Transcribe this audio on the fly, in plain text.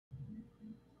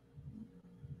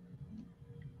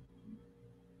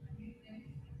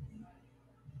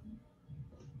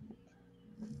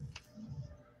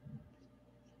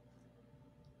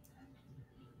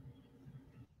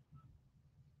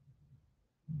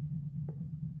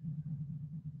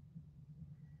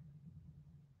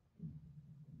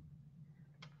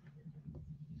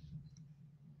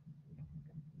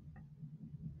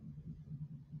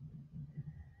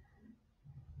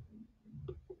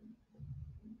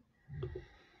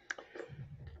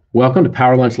Welcome to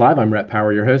Power Lunch Live. I'm Rhett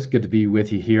Power, your host. Good to be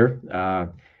with you here. We're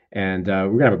going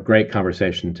to have a great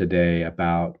conversation today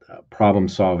about problem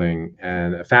solving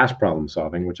and fast problem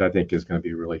solving, which I think is going to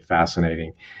be really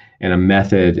fascinating, and a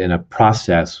method and a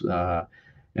process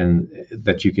and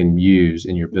that you can use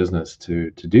in your business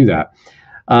to do that.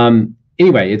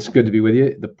 Anyway, it's good to be with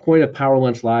you. The point of Power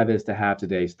Lunch Live is to have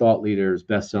today's thought leaders,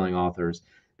 best-selling authors,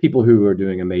 people who are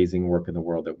doing amazing work in the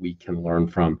world that we can learn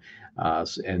from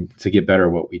and to get better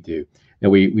at what we do. Now,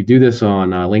 we do this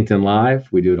on LinkedIn Live.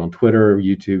 We do it on Twitter,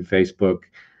 YouTube, Facebook,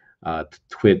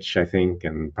 Twitch, I think,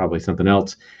 and probably something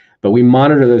else. But we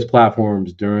monitor those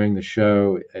platforms during the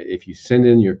show. If you send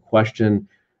in your question,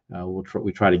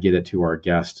 we try to get it to our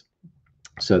guest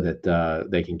so that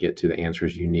they can get to the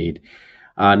answers you need.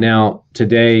 Now,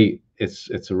 today,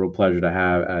 it's a real pleasure to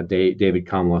have David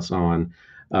Komlos on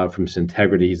from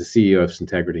Syntegrity. He's the CEO of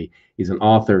Syntegrity. He's an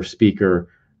author, speaker,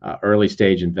 early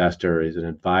stage investor. He's an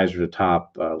advisor to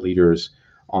top leaders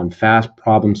on fast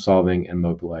problem solving and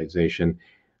mobilization.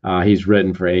 He's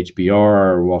written for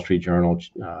HBR, Wall Street Journal,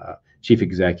 chief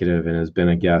executive, and has been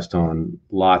a guest on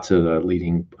lots of the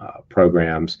leading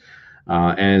programs,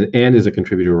 and is a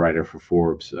contributor writer for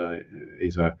Forbes.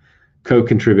 He's a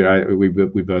co-contributor. We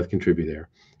both contribute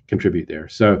there.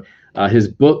 So his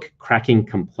book, Cracking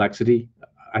Complexity,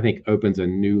 I think opens a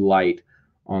new light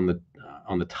on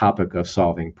the topic of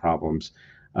solving problems.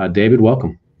 David,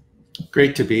 welcome.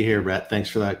 Great to be here, Rhett. Thanks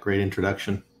for that great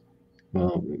introduction.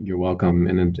 Well, you're welcome,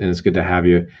 and it's good to have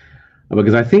you,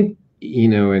 because I think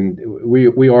and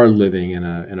we are living in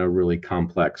a really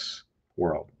complex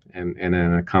world and in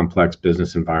a complex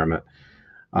business environment.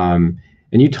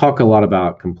 And you talk a lot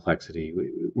about complexity.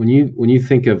 When you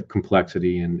think of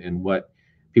complexity and what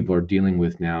people are dealing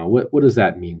with now, what does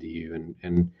that mean to you?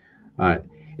 And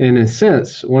in a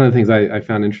sense, one of the things I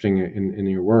found interesting in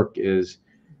your work is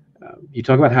you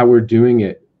talk about how we're doing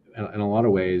it in a lot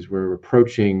of ways. We're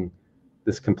approaching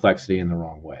this complexity in the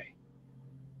wrong way.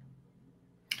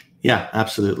 Yeah,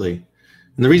 absolutely.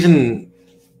 And the reason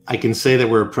I can say that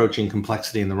we're approaching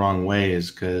complexity in the wrong way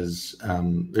is because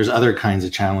there's other kinds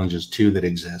of challenges too that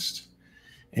exist.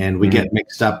 And we get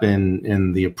mixed up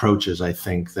in the approaches, I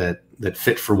think, that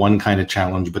fit for one kind of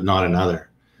challenge, but not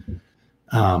another.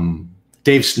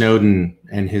 Dave Snowden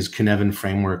and his Cynefin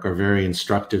framework are very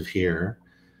instructive here,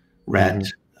 Rhett,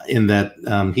 in that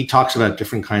he talks about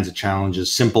different kinds of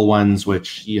challenges, simple ones,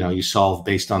 which, you solve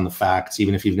based on the facts,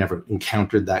 even if you've never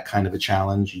encountered that kind of a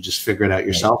challenge, you just figure it out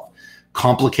yourself.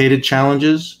 Complicated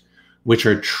challenges, which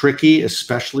are tricky,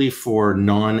 especially for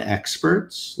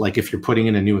non-experts, like if you're putting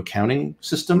in a new accounting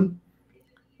system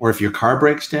or if your car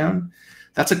breaks down.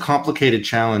 That's a complicated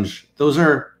challenge. Those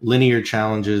are linear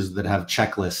challenges that have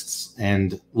checklists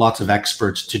and lots of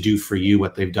experts to do for you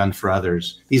what they've done for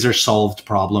others. These are solved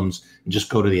problems, and just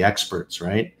go to the experts,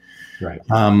 right? Right.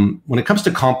 When it comes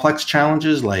to complex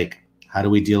challenges, like how do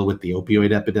we deal with the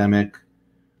opioid epidemic?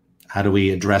 How do we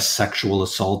address sexual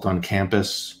assault on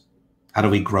campus? How do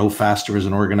we grow faster as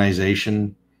an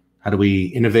organization? How do we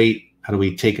innovate? How do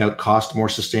we take out cost more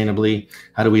sustainably?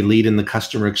 How do we lead in the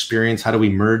customer experience? How do we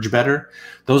merge better?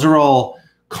 Those are all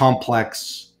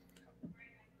complex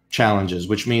challenges,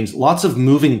 which means lots of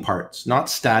moving parts, not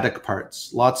static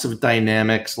parts, lots of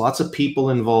dynamics, lots of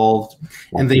people involved,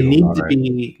 and they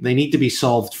need to be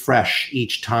solved fresh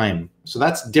each time. So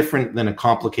that's different than a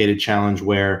complicated challenge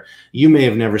where you may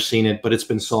have never seen it, but it's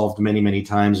been solved many, many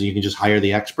times and you can just hire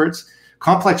the experts.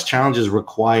 Complex challenges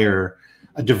require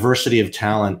a diversity of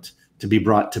talent to be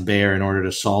brought to bear in order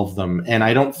to solve them. And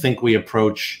I don't think we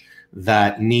approach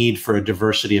that need for a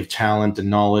diversity of talent and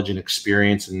knowledge and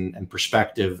experience and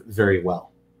perspective very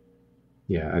well.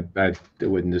 Yeah, I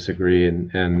wouldn't disagree.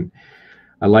 And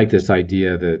I like this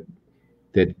idea that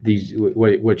these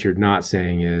what you're not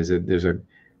saying is that there's a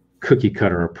cookie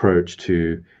cutter approach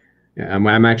to.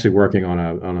 I'm actually working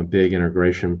on a big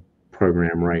integration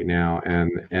program right now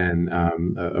and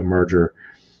a merger,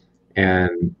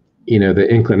 and the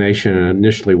inclination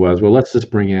initially was, well, let's just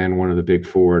bring in one of the big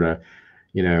four to,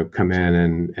 come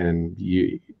in and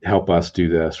you help us do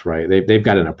this, right? They've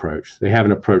got an approach. They have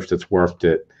an approach that's worked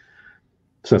at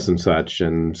such and such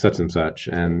and such and such,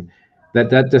 and that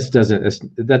just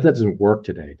doesn't work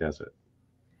today, does it?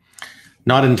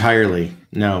 Not entirely.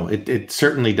 No, it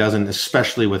certainly doesn't,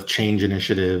 especially with change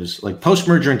initiatives. Like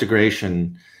post-merger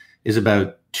integration is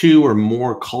about two or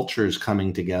more cultures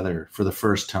coming together for the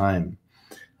first time.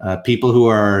 People who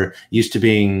are used to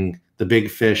being the big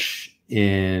fish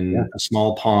in a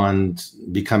small pond,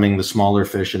 becoming the smaller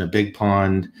fish in a big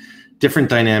pond, different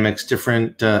dynamics,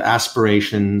 different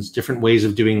aspirations, different ways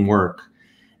of doing work.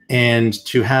 And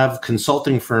to have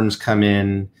consulting firms come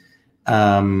in,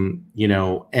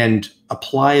 and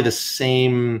apply the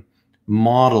same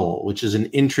model, which is an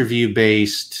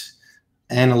interview-based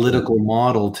analytical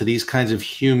model to these kinds of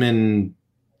human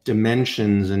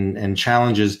dimensions and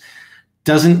challenges,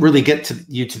 doesn't really get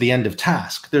you to the end of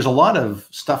task. There's a lot of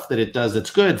stuff that it does that's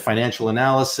good: financial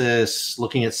analysis,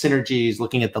 looking at synergies,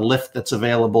 looking at the lift that's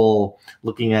available,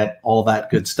 looking at all that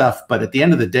good stuff. But at the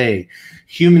end of the day,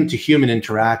 human to human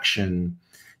interaction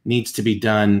needs to be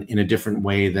done in a different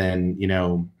way than,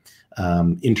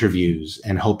 interviews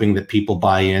and hoping that people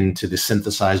buy into the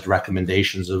synthesized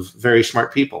recommendations of very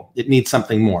smart people. It needs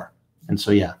something more. And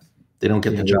so, they don't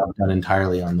get the job done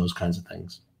entirely on those kinds of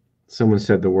things. Someone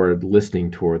said the word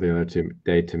listening tour the other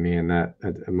day to me, and that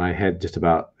my head just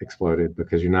about exploded,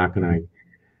 because you're not going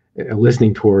to, a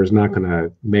listening tour is not going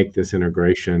to make this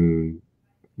integration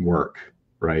work,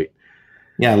 right?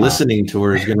 Yeah, listening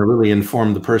tour is going to really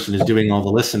inform the person who's doing all the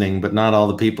listening, but not all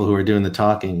the people who are doing the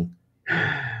talking.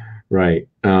 Right.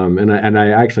 And I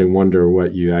actually wonder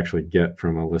what you actually get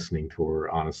from a listening tour,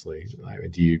 honestly.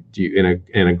 Do you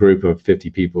in a group of 50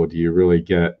 people, do you really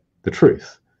get the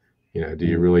truth? Do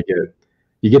you really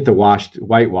get the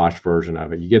whitewashed version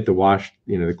of it? You get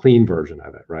the clean version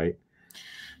of it, right?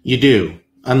 You do,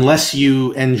 unless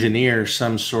you engineer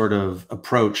some sort of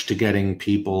approach to getting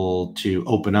people to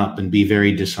open up and be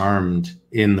very disarmed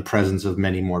in the presence of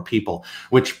many more people,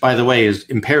 which, by the way, is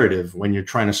imperative when you're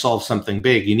trying to solve something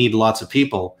big. You need lots of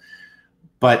people.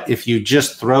 But if you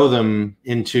just throw them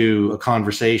into a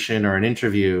conversation or an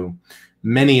interview,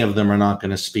 many of them are not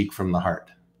going to speak from the heart.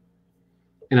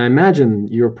 And I imagine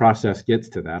your process gets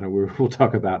to that, and we'll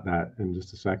talk about that in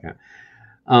just a second.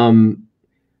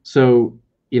 So,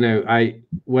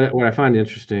 what I find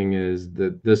interesting is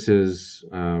that this is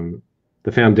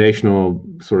the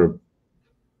foundation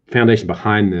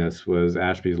behind this was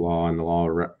Ashby's law and the law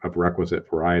of requisite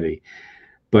variety.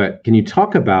 But can you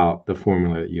talk about the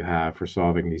formula that you have for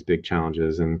solving these big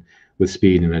challenges and with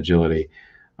speed and agility?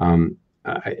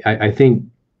 I think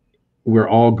we're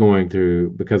all going through,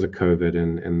 because of COVID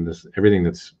and this everything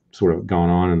that's sort of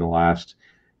gone on in the last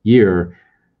year,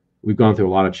 we've gone through a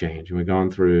lot of change, and we've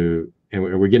gone through, and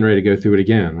we're getting ready to go through it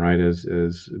again, right? As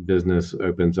business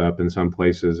opens up in some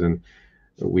places and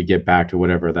we get back to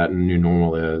whatever that new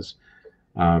normal is.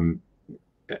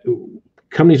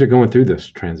 Companies are going through this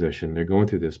transition. They're going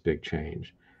through this big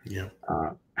change. Yeah.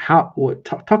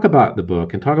 Talk about the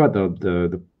book and talk about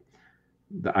the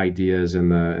ideas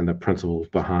and the principles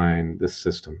behind this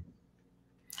system.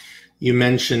 You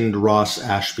mentioned Ross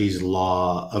Ashby's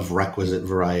law of requisite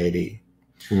variety.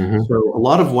 Mm-hmm. So a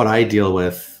lot of what I deal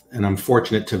with, and I'm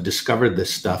fortunate to have discovered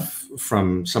this stuff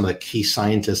from some of the key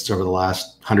scientists over the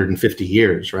last 150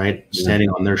 years, right? Standing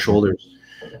on their shoulders.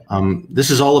 This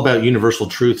is all about universal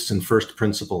truths and first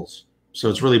principles. So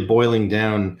it's really boiling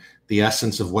down the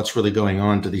essence of what's really going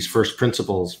on to these first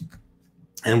principles.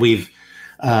 And we've,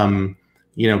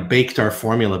 baked our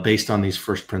formula based on these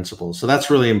first principles. So that's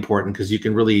really important, because you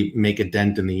can really make a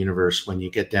dent in the universe when you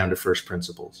get down to first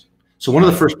principles. So one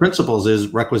of the first principles is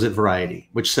requisite variety,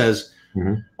 which says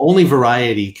only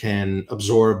variety can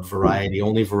absorb variety.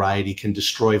 Only variety can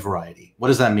destroy variety. What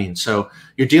does that mean? So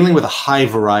you're dealing with a high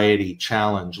variety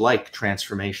challenge, like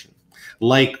transformation,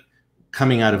 like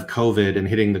coming out of COVID and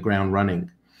hitting the ground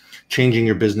running, changing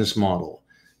your business model.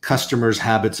 Customers'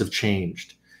 habits have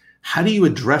changed. How do you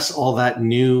address all that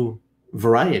new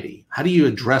variety? How do you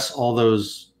address all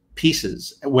those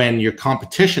pieces when your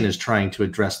competition is trying to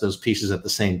address those pieces at the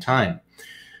same time?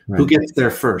 Right. Who gets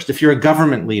there first? If you're a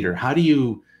government leader, how do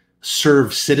you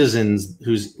serve citizens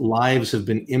whose lives have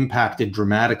been impacted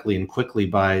dramatically and quickly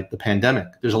by the pandemic?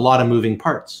 There's a lot of moving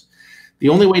parts. The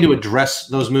only way to address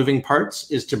those moving parts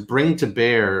is to bring to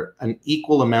bear an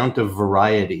equal amount of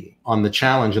variety on the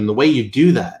challenge. And the way you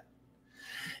do that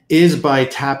is by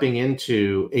tapping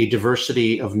into a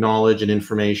diversity of knowledge and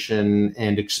information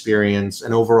and experience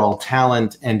and overall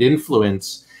talent and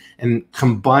influence, and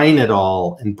combine it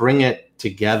all and bring it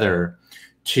together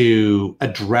to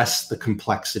address the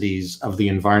complexities of the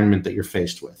environment that you're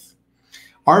faced with.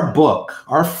 Our book,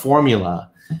 our formula,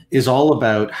 is all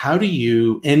about how do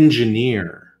you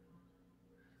engineer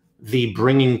the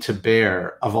bringing to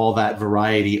bear of all that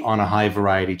variety on a high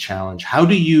variety challenge? How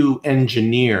do you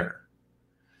engineer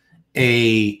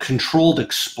a controlled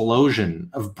explosion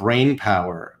of brain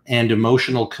power and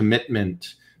emotional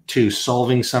commitment to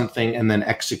solving something and then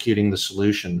executing the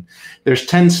solution. There's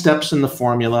 10 steps in the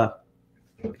formula.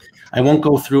 I won't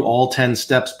go through all 10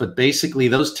 steps, but basically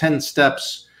those 10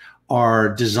 steps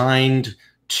are designed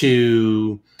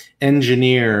to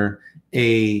engineer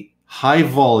a high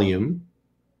volume,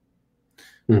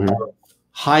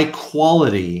 high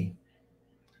quality,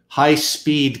 high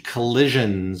speed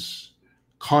collisions,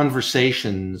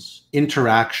 conversations,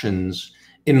 interactions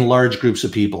in large groups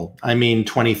of people. I mean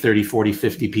 20, 30, 40,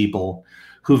 50 people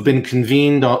who've been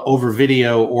convened over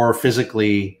video or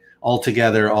physically all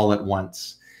together all at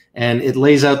once. And it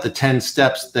lays out the 10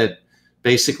 steps that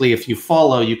basically, if you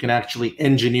follow, you can actually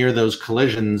engineer those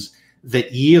collisions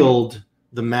that yield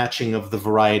the matching of the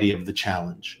variety of the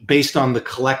challenge based on the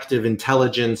collective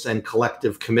intelligence and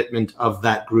collective commitment of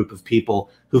that group of people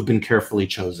who've been carefully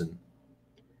chosen.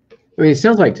 I mean, it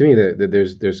sounds like to me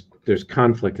that there's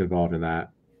conflict involved in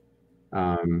that,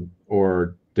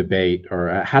 or debate,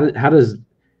 or how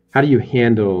do you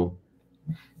handle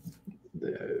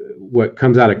what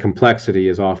comes out of complexity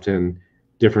is often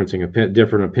different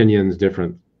opinions,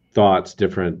 different thoughts,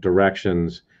 different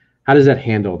directions. How does that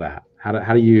handle that?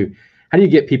 How do you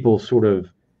get people sort of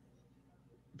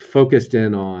focused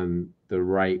in on the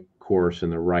right course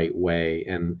and the right way,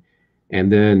 and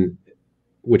then,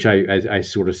 which I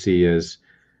sort of see as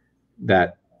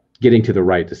that getting to the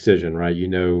right decision, right?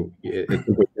 To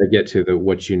get to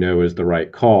what you know is the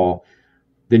right call,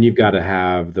 then you've got to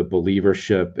have the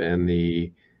believership and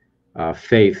the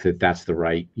faith that that's the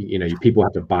right, people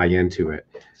have to buy into it.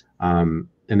 And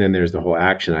then there's the whole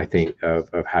action, I think, of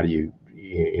how do you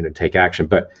take action.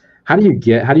 But how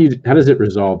does it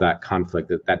resolve that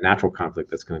conflict, that natural conflict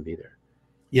that's going to be there?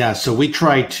 Yeah, so we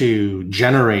try to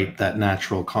generate that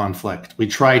natural conflict. We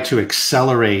try to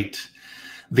accelerate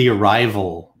the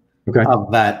arrival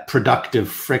of that productive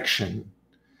friction,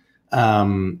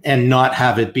 and not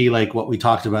have it be like what we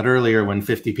talked about earlier, when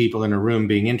 50 people in a room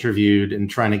being interviewed and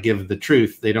trying to give the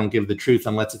truth. They don't give the truth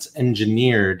unless it's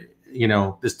engineered,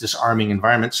 this disarming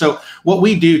environment. So what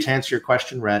we do, to answer your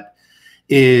question, Rhett,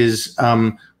 is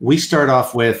we start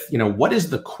off with, what is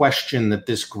the question that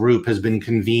this group has been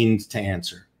convened to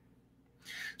answer?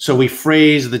 So we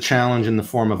phrase the challenge in the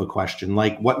form of a question,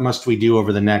 like, what must we do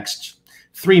over the next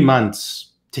 3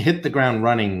 months to hit the ground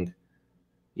running,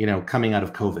 coming out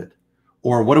of COVID?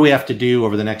 Or what do we have to do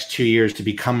over the next 2 years to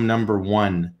become number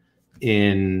one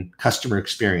in customer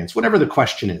experience? Whatever the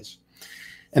question is.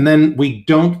 And then we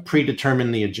don't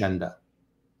predetermine the agenda.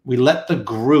 We let the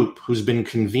group who's been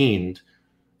convened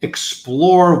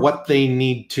explore what they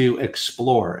need to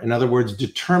explore. In other words,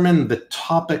 determine the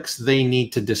topics they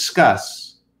need to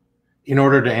discuss in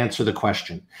order to answer the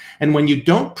question. And when you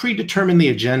don't predetermine the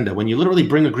agenda, when you literally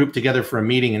bring a group together for a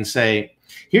meeting and say,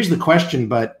 here's the question,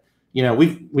 but we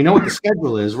know what the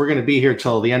schedule is. We're going to be here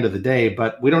till the end of the day,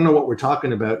 but we don't know what we're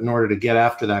talking about in order to get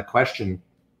after that question.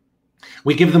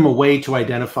 We give them a way to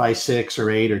identify 6 or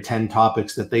 8 or 10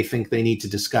 topics that they think they need to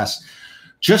discuss.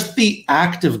 Just the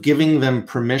act of giving them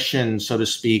permission, so to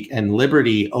speak, and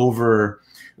liberty over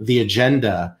the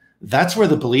agenda, that's where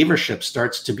the believership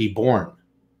starts to be born.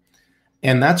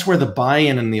 And that's where the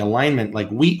buy-in and the alignment,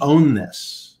 like, we own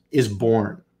this, is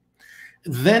born.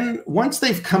 Then once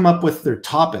they've come up with their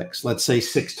topics, let's say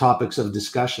 6 topics of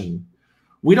discussion,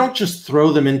 we don't just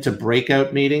throw them into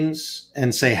breakout meetings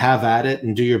and say, have at it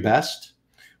and do your best.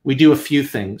 We do a few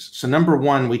things. So number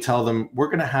one, we tell them we're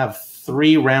going to have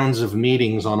 3 rounds of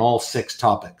meetings on all 6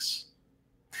 topics.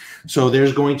 So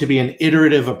there's going to be an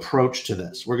iterative approach to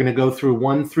this. We're going to go through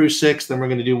 1 through 6, then we're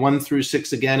going to do 1 through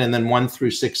 6 again, and then 1 through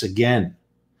 6 again.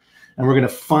 And we're going to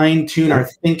fine tune our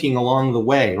thinking along the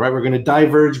way, right? We're going to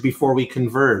diverge before we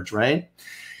converge, right?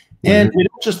 And we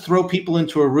don't just throw people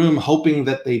into a room hoping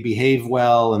that they behave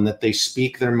well and that they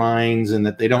speak their minds and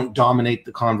that they don't dominate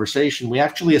the conversation. We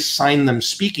actually assign them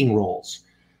speaking roles: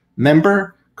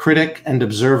 member, critic, and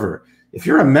observer. If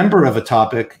you're a member of a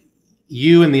topic,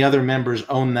 you and the other members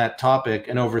own that topic.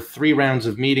 And over 3 rounds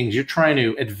of meetings, you're trying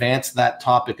to advance that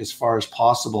topic as far as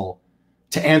possible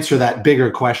to answer that bigger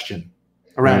question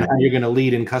around how you're going to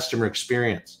lead in customer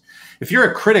experience. If you're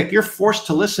a critic, you're forced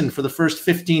to listen for the first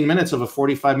 15 minutes of a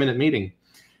 45-minute meeting.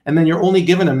 And then you're only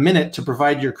given a minute to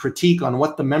provide your critique on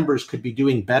what the members could be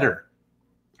doing better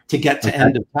to get to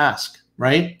end of task,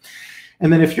 right?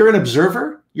 And then if you're an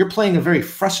observer, you're playing a very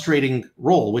frustrating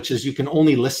role, which is you can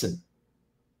only listen.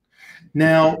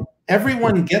 Now,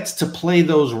 everyone gets to play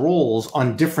those roles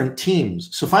on different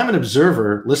teams. So if I'm an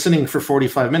observer listening for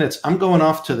 45 minutes, I'm going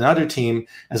off to the other team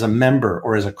as a member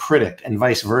or as a critic, and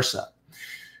vice versa.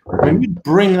 When we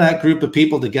bring that group of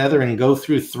people together and go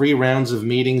through 3 rounds of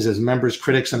meetings as members,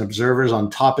 critics, and observers on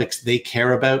topics they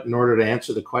care about in order to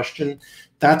answer the question,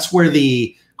 that's where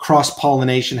the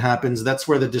cross-pollination happens. That's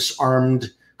where the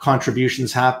disarmed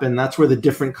contributions happen. That's where the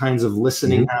different kinds of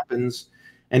listening happens.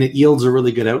 And it yields a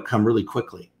really good outcome really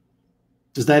quickly.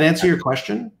 Does that answer your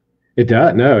question? It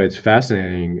does. No, it's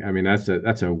fascinating. I mean, that's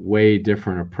a way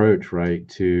different approach, right?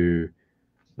 To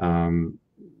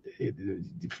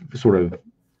sort of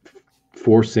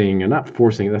forcing, and not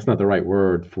forcing, that's not the right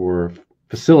word, for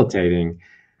facilitating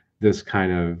this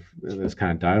kind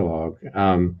of dialogue.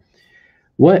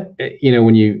 What,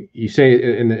 when you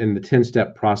say in the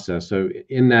 10-step process, so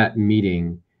in that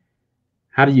meeting,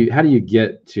 how do you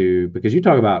get to, because you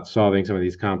talk about solving some of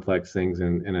these complex things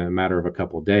in a matter of a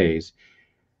couple of days.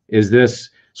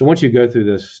 So once you go through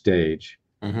this stage,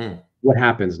 what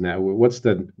happens now? What's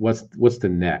the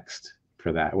next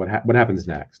for that? What happens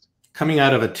next? Coming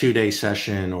out of a 2-day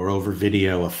session, or over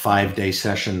video, a 5-day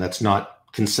session that's not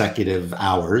consecutive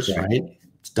hours, right?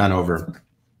 It's done over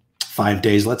 5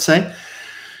 days, let's say.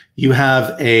 You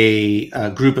have a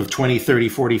group of 20, 30,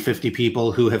 40, 50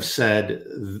 people who have said,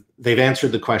 they've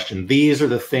answered the question. These are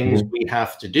the things we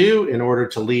have to do in order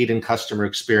to lead in customer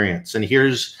experience. And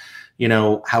here's,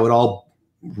 how it all,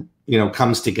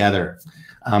 comes together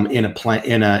in a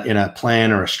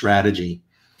plan or a strategy.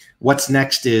 What's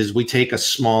next is we take a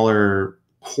smaller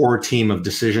core team of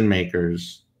decision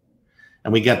makers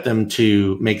and we get them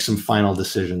to make some final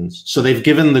decisions. So they've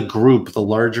given the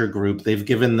larger group, they've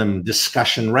given them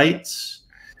discussion rights.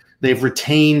 They've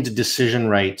retained decision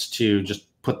rights to just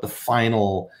put the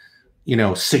final,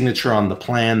 signature on the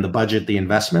plan, the budget, the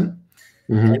investment.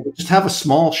 And we just have a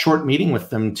small, short meeting with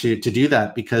them to do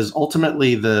that, because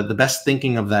ultimately the best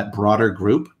thinking of that broader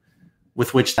group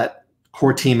with which that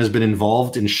core team has been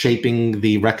involved in shaping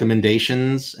the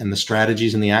recommendations and the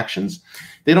strategies and the actions,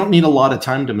 they don't need a lot of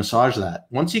time to massage that.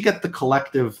 Once you get the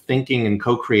collective thinking and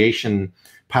co-creation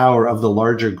power of the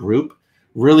larger group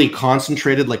really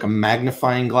concentrated, like a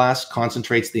magnifying glass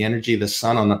concentrates the energy of the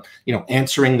sun on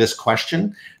answering this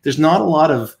question, there's not a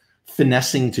lot of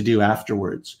finessing to do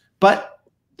afterwards. But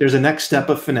there's a next step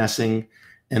of finessing,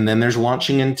 and then there's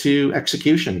launching into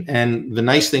execution. And the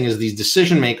nice thing is these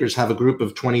decision makers have a group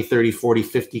of 20, 30, 40,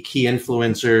 50 key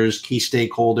influencers, key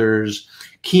stakeholders,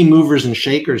 key movers and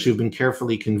shakers who've been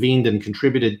carefully convened and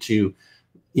contributed to,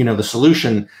 the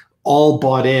solution, all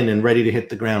bought in and ready to hit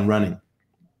the ground running.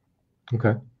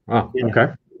 Okay. Wow. Yeah.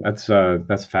 Okay.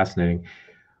 That's fascinating.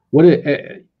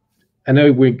 I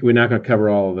know we're not going to cover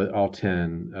all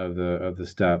 10 of the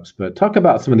steps, but talk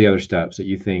about some of the other steps that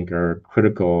you think are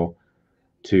critical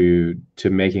to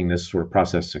making this sort of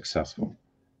process successful.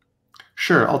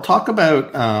 Sure. I'll talk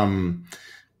about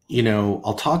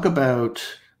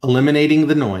eliminating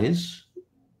the noise.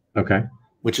 Okay.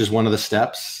 Which is one of the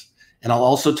steps. And I'll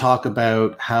also talk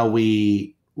about how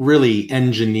we really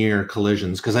engineer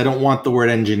collisions, because I don't want the word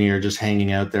engineer just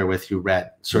hanging out there with you,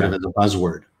 Rhett, sort of as a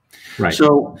buzzword. Right.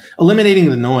 So eliminating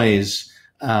the noise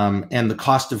and the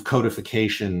cost of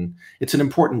codification, it's an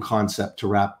important concept to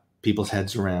wrap people's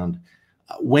heads around.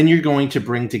 When you're going to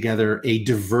bring together a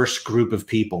diverse group of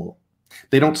people,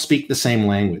 they don't speak the same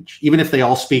language. Even if they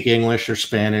all speak English or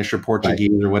Spanish or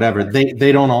Portuguese or whatever,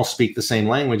 they don't all speak the same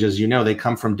language. As you know, they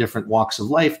come from different walks of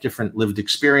life, different lived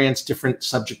experience, different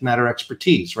subject matter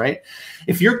expertise, right?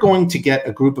 If you're going to get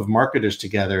a group of marketers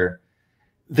together,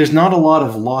 there's not a lot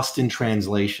of lost in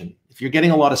translation. If you're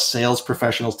getting a lot of sales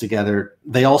professionals together,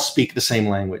 they all speak the same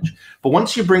language. But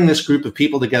once you bring this group of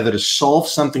people together to solve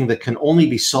something that can only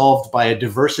be solved by a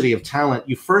diversity of talent,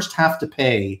 you first have to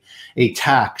pay a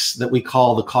tax that we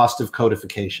call the cost of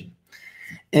codification.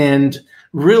 And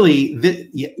really,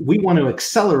 we want to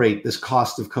accelerate this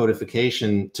cost of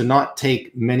codification to not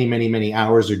take many, many, many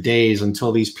hours or days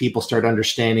until these people start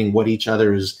understanding what each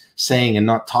other is saying and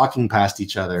not talking past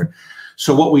each other.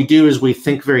 So what we do is we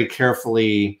think very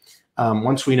carefully.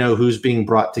 Once we know who's being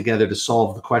brought together to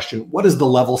solve the question, what is the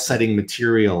level setting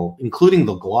material, including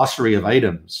the glossary of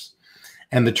items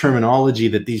and the terminology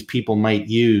that these people might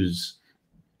use?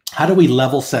 How do we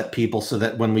level set people so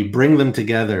that when we bring them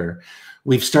together,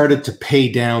 we've started to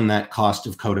pay down that cost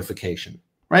of codification,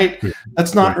 right?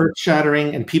 That's not earth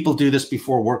shattering, and people do this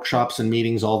before workshops and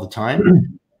meetings all the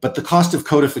time. But the cost of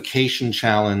codification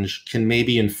challenge can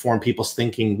maybe inform people's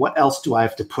thinking, what else do I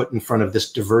have to put in front of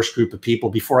this diverse group of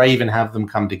people before I even have them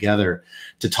come together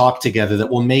to talk together that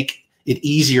will make it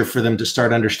easier for them to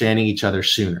start understanding each other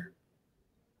sooner?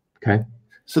 Okay.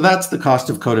 So that's the cost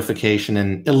of codification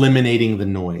and eliminating the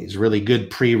noise, really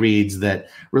good pre-reads that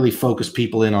really focus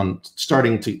people in on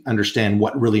starting to understand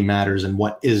what really matters and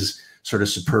what is sort of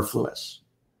superfluous.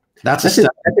 That's a That's a,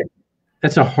 step.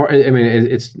 that's a hard, I mean,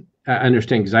 it's, I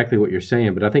understand exactly what you're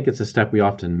saying, but I think it's a step we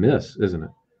often miss, isn't it?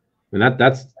 I mean,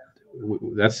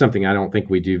 that's something I don't think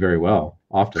we do very well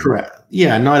often. Correct.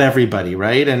 Yeah, not everybody,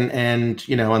 right? And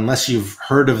you know, unless you've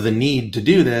heard of the need to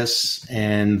do this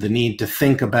and the need to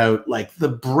think about like the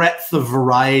breadth of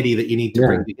variety that you need to Yeah.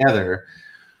 bring together,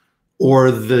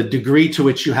 or the degree to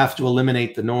which you have to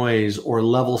eliminate the noise or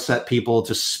level set people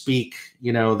to speak,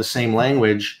 you know, the same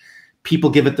language, people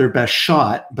give it their best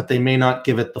shot, but they may not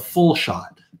give it the full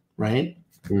shot, right?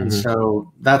 And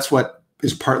so that's what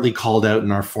is partly called out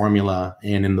in our formula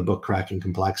and in the book Cracking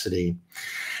Complexity.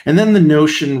 And then the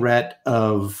notion, Rhett,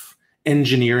 of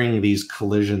engineering these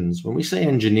collisions. When we say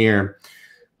engineer,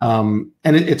 and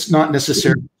it's not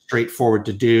necessarily straightforward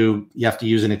to do. You have to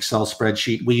use an Excel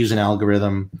spreadsheet. We use an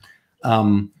algorithm.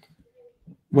 When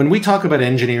we talk about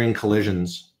engineering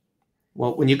collisions,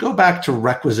 well, when you go back to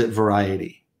requisite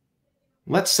variety,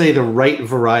 let's say the right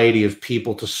variety of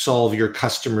people to solve your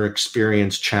customer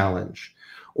experience challenge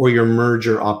or your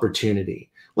merger opportunity,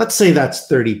 let's say that's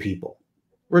 30 people.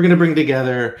 We're going to bring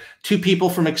together 2 people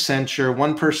from Accenture,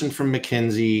 1 person from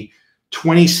McKinsey,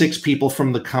 26 people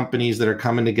from the companies that are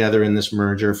coming together in this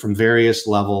merger from various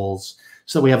levels.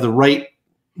 So we have the right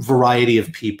variety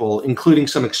of people, including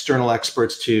some external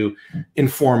experts to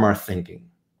inform our thinking.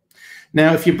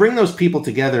 Now, if you bring those people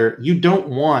together, you don't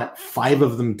want 5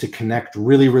 of them to connect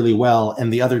really, really well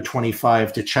and the other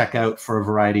 25 to check out for a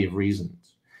variety of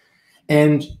reasons.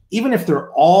 And even if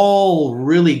they're all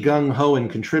really gung-ho and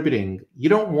contributing, you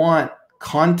don't want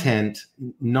content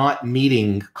not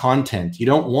meeting content. You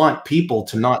don't want people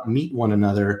to not meet one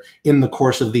another in the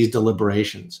course of these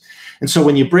deliberations. And so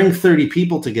when you bring 30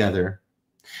 people together,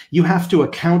 you have to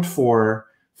account for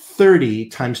 30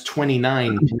 times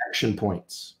 29 connection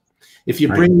points. If you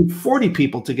bring 40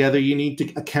 people together, you need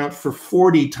to account for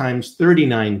 40 times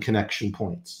 39 connection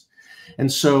points.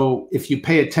 And so if you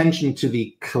pay attention to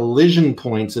the collision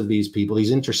points of these people,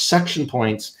 these intersection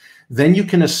points, then you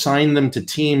can assign them to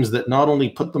teams that not only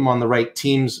put them on the right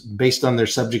teams based on their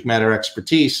subject matter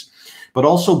expertise, but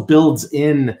also builds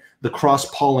in the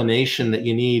cross-pollination that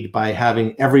you need by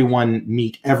having everyone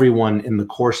meet everyone in the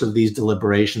course of these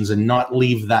deliberations and not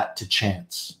leave that to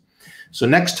chance. So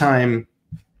next time,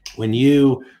 when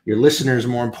you, your listeners,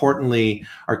 more importantly,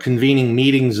 are convening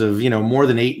meetings of, you know, more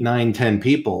than 8, 9, 10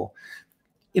 people,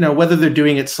 you know, whether they're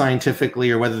doing it scientifically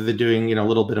or whether they're doing, you know, a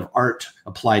little bit of art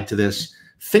applied to this,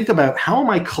 think about how am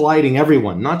I colliding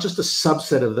everyone, not just a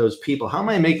subset of those people? How am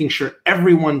I making sure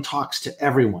everyone talks to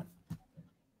everyone?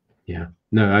 Yeah,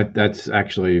 no, that's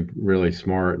actually really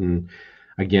smart. And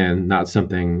again, not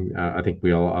something I think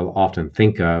we all often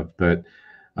think of, but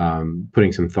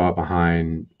putting some thought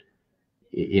behind,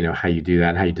 you know, how you do that,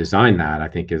 and how you design that, I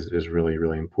think is really,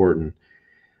 really important.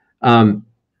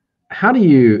 How do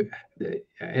you,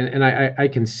 and I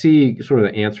can see sort of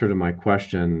the answer to my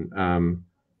question.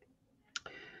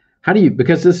 How do you,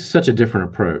 because this is such a different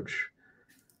approach,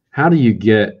 how do you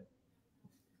get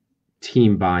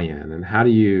team buy-in, and how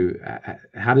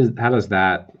does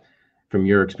that, from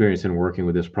your experience in working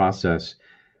with this process,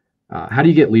 how do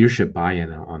you get leadership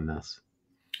buy-in on this?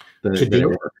 To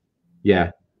do it?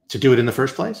 Yeah. To do it in the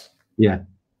first place? Yeah.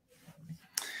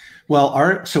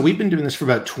 Well, so we've been doing this for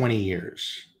about 20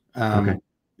 years. Okay.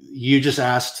 You just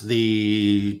asked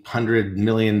the $100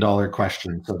 million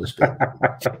question, so to speak.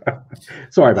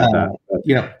 Sorry about that.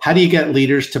 You know, how do you get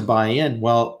leaders to buy in?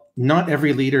 Well, not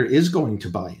every leader is going to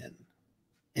buy in.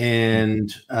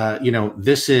 And, you know,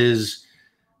 this is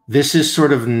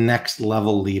sort of next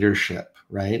level leadership,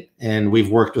 right? And we've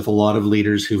worked with a lot of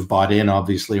leaders who've bought in,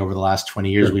 obviously, over the last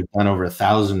 20 years. Sure. We've done over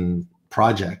 1,000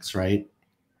 projects, right?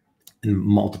 And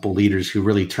multiple leaders who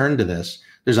really turn to this.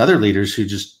 There's other leaders who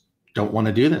just don't want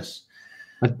to do this.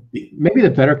 Maybe the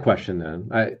better question then,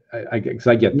 because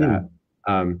I get that,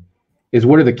 is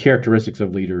what are the characteristics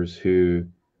of leaders who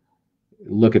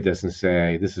look at this and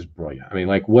say, this is brilliant? I mean,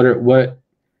 like, what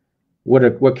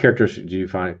characteristics do you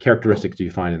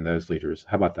find in those leaders?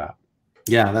 How about that?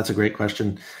 Yeah, that's a great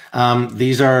question.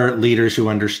 These are leaders who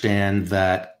understand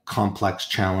that complex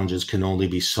challenges can only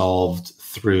be solved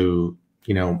through,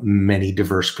 you know, many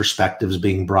diverse perspectives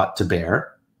being brought to bear.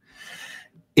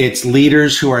 It's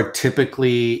leaders who are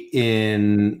typically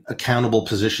in accountable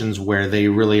positions where they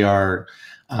really are,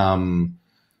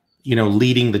 you know,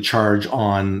 leading the charge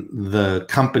on the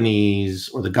companies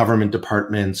or the government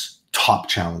departments' top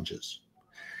challenges.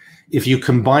 If you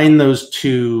combine those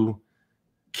two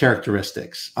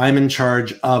characteristics, I'm in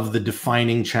charge of the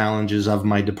defining challenges of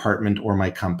my department or my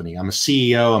company. I'm a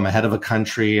CEO, I'm a head of a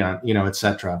country, you know, et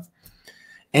cetera.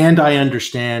 And I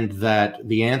understand that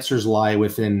the answers lie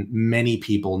within many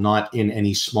people, not in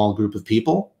any small group of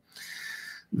people.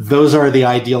 Those are the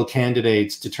ideal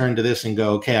candidates to turn to this and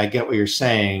go, okay, I get what you're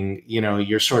saying. You know,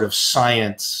 your sort of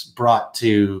science brought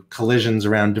to collisions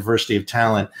around diversity of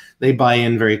talent, they buy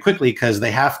in very quickly because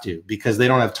they have to, because they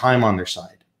don't have time on their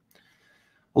side.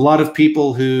 A lot of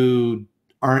people who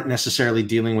aren't necessarily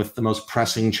dealing with the most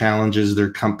pressing challenges their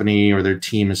company or their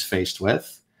team is faced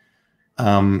with,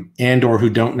 and or who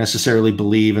don't necessarily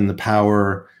believe in the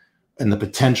power and the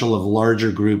potential of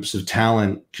larger groups of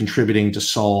talent contributing to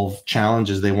solve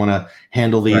challenges. They want to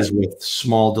handle these with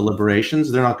small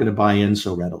deliberations. They're not going to buy in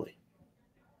so readily.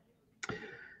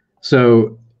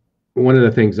 So one of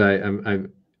the things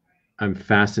I'm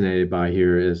fascinated by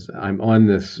here is I'm on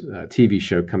this TV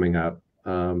show coming up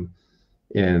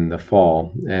in the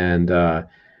fall, and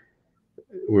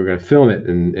we're going to film it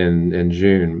in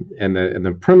June. And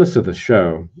the premise of the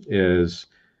show is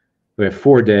we have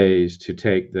 4 days to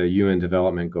take the UN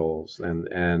development goals, and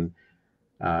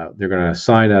they're going to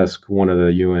assign us one of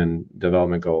the UN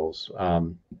development goals.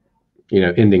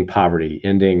 Ending poverty,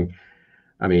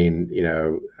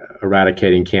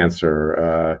 eradicating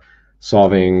cancer,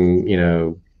 solving,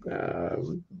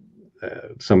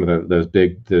 some of those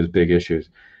big issues.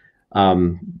 I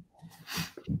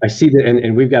see that,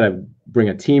 and we've got to bring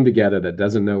a team together that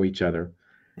doesn't know each other,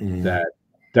 that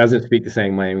doesn't speak the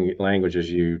same language as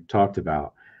you talked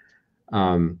about.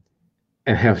 And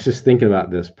I was just thinking about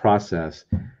this process.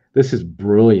 This is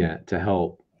brilliant to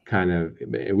help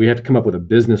we have to come up with a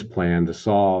business plan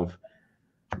to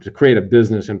create a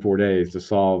business in 4 days to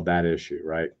solve that issue,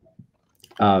 right?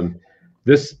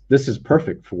 This is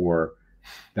perfect for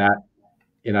that.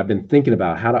 And I've been thinking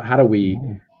about how do we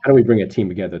bring a team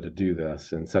together to do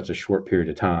this in such a short period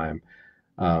of time?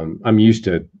 I'm used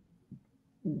to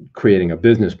creating a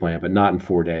business plan, but not in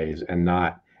 4 days, and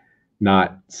not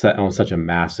set on such a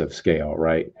massive scale,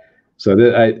 right? So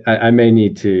that I may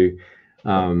need to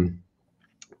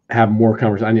have more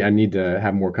conversation. I need to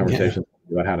have more conversations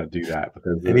about how to do that,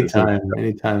 because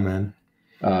anytime, man.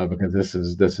 Because this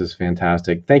is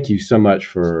fantastic. Thank you so much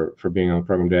for being on the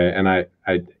program today. And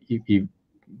you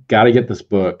got to get this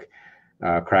book,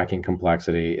 Cracking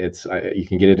Complexity. You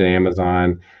can get it at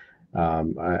Amazon.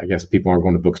 I guess people aren't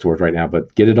going to bookstores right now,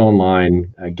 but get it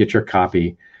online. Get your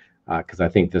copy, because I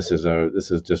think this is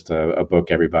just a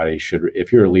book everybody should.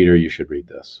 If you're a leader, you should read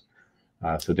this.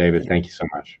 So, David, thank you so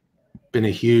much. Been a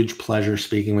huge pleasure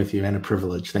speaking with you, and a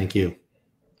privilege. Thank you.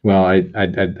 Well, I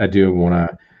do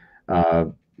want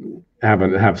to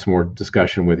have some more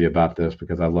discussion with you about this,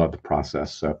 because I love the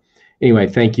process. So, anyway,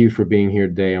 thank you for being here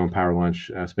today on Power Lunch,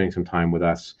 spending some time with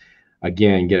us.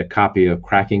 Again, get a copy of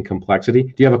Cracking Complexity.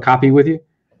 Do you have a copy with you?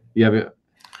 You have it.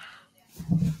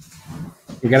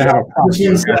 You got to have a copy.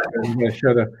 I'm going to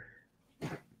show the.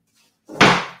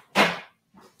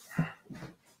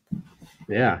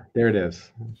 Yeah, there it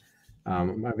is.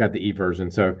 I've got the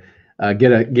e-version. So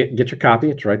get your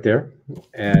copy. It's right there.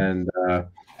 And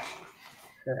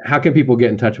how can people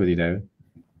get in touch with you, David?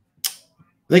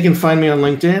 They can find me on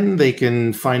LinkedIn. They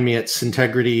can find me at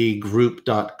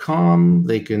syntegritygroup.com.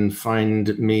 They can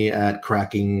find me at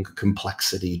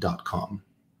crackingcomplexity.com.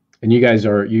 And you guys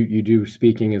you do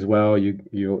speaking as well.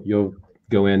 You'll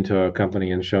go into a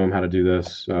company and show them how to do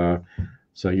this.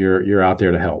 So you're out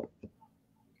there to help.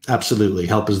 Absolutely.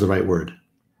 Help is the right word.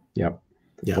 Yep.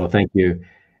 Yeah. Well, thank you.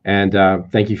 And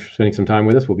thank you for spending some time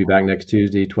with us. We'll be back next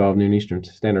Tuesday, 12 noon Eastern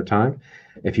Standard Time.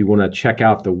 If you want to check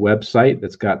out the website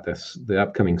that's got the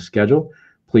upcoming schedule,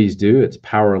 please do. It's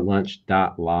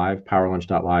powerlunch.live,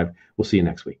 powerlunch.live. We'll see you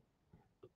next week.